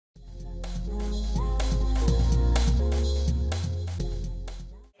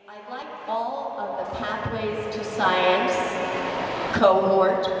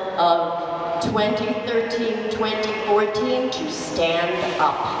cohort of 2013-2014 to stand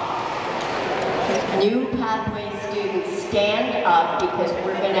up. New Pathways students, stand up because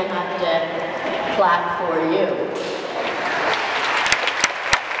we're going to have to clap for you.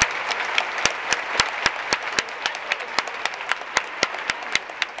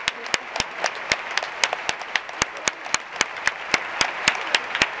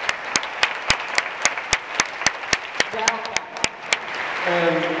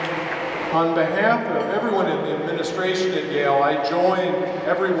 And on behalf of everyone in the administration at Yale, I join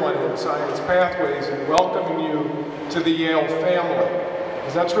everyone in Science Pathways in welcoming you to the Yale family.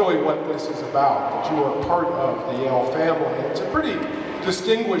 Because that's really what this is about, that you are part of the Yale family. And it's a pretty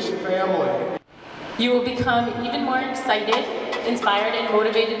distinguished family. You will become even more excited, inspired, and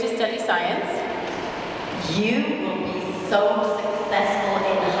motivated to study science. You will be so successful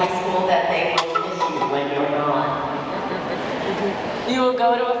in high school that they will miss you when you're gone. You will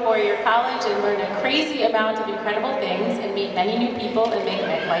go to a four-year college and learn a crazy amount of incredible things and meet many new people and make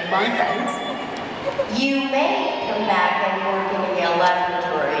lifelong friends. You may come back and work in the Yale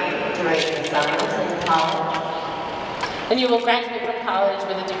laboratory during the summers in college. And you will graduate from college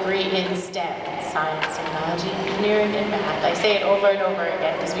with a degree in STEM, science, technology, engineering, and math. I say it over and over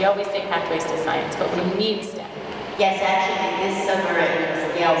again because we always say Pathways to Science, but we mean STEM. Yes, actually this summer in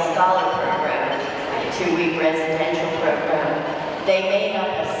the Yale Scholar Program, a 2-week residential program, they made up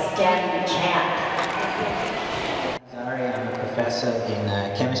a STEM chant. Sorry, I'm a professor in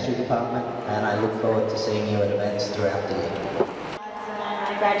the chemistry department, and I look forward to seeing you at events throughout the year.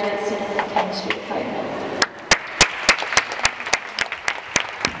 I'm a graduate student in the chemistry department.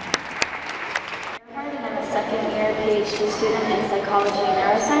 And I'm a second-year PhD student in psychology and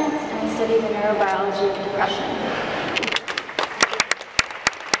neuroscience, and I study the neurobiology of depression.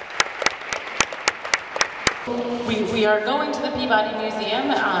 We are going to the Peabody Museum.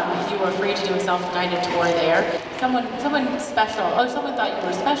 You are free to do a self-guided tour there. Someone special, someone thought you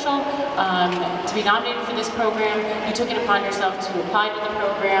were special to be nominated for this program. You took it upon yourself to apply to the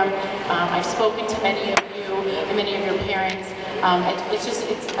program. I've spoken to many of you and many of your parents.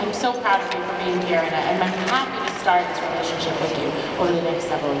 I'm so proud of you for being here, and I'm happy to start this relationship with you over the next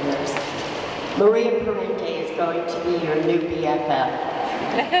several years. Maria Parente is going to be your new BFF.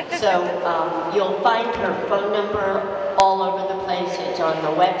 So you'll find her phone number all over the place. It's on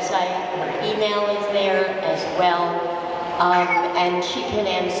the website. Her email is there as well. And she can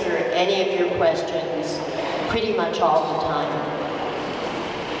answer any of your questions pretty much all the time.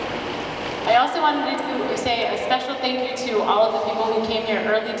 I also wanted to say a special thank you to all of the people who came here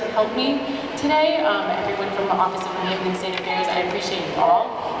early to help me today. Everyone from the Office of Women and State Affairs, I appreciate you all.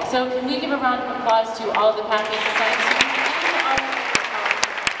 So can we give a round of applause to all of the Pathways to Science students?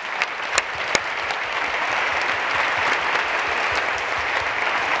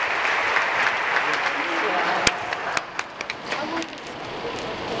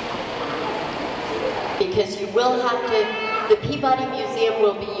 Because you will have to, the Peabody Museum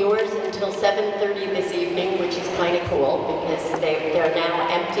will be yours until 7:30 this evening, which is kind of cool because they're now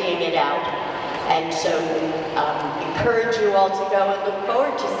emptying it out. And so encourage you all to go and look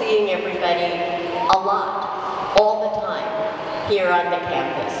forward to seeing everybody a lot, all the time, here on the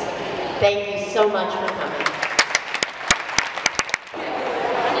campus. Thank you so much for coming.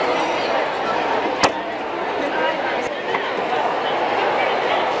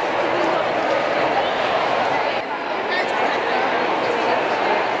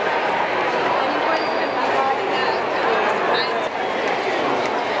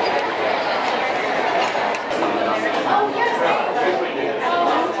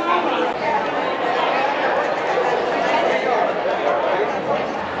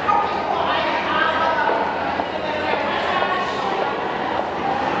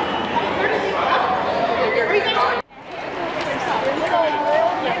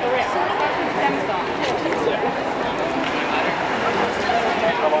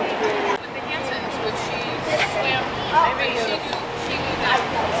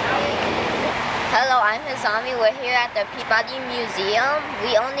 Hello, I'm Hizami. We're here at the Peabody Museum.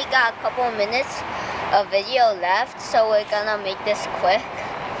 We only got a couple minutes of video left, so we're gonna make this quick.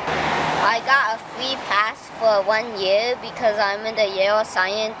 I got a free pass for 1 year because I'm in the Yale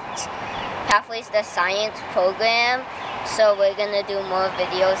Science Pathways to Science program. So we're gonna do more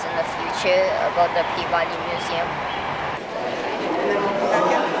videos in the future about the Peabody Museum.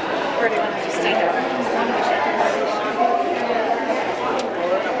 Or do you want to just stay there?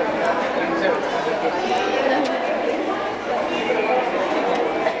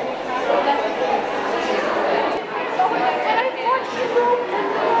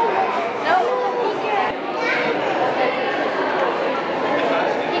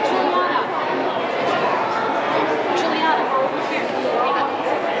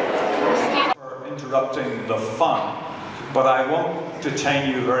 interrupting the fun, but I won't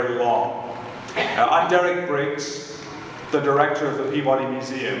detain you very long. I'm Derek Briggs, the director of the Peabody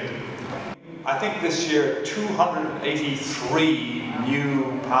Museum. I think this year 283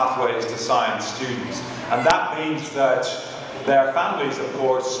 new Pathways to Science students, and that means that their families, of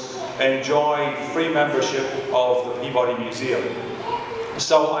course, enjoy free membership of the Peabody Museum.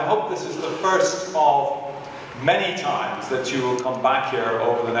 So I hope this is the first of many times that you will come back here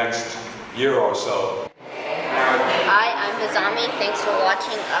over the next year or so. Hi, I'm Hizami. Thanks for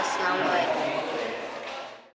watching. Assalamu alaikum.